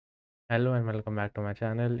Hello and welcome back to my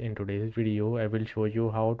channel. In today's video, I will show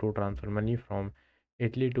you how to transfer money from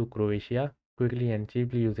Italy to Croatia quickly and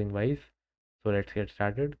cheaply using Wise. So let's get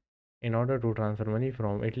started. In order to transfer money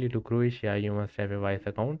from Italy to Croatia, you must have a Wise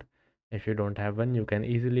account. If you don't have one, you can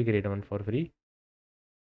easily create one for free.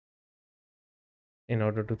 In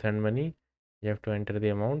order to send money, you have to enter the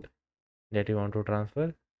amount that you want to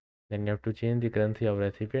transfer. Then you have to change the currency of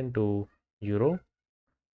recipient to Euro.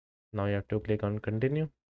 Now you have to click on continue.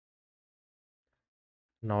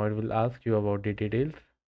 Now it will ask you about the details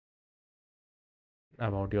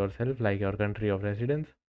about yourself, like your country of residence,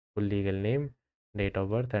 full legal name, date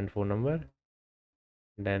of birth, and phone number.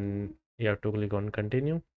 Then you have to click on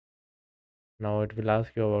continue. Now it will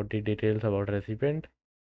ask you about the details about recipient.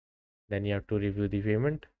 Then you have to review the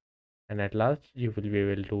payment, and at last you will be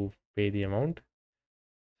able to pay the amount.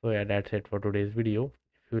 So yeah, that's it for today's video.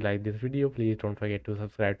 If you like this video, please don't forget to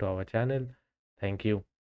subscribe to our channel. Thank you.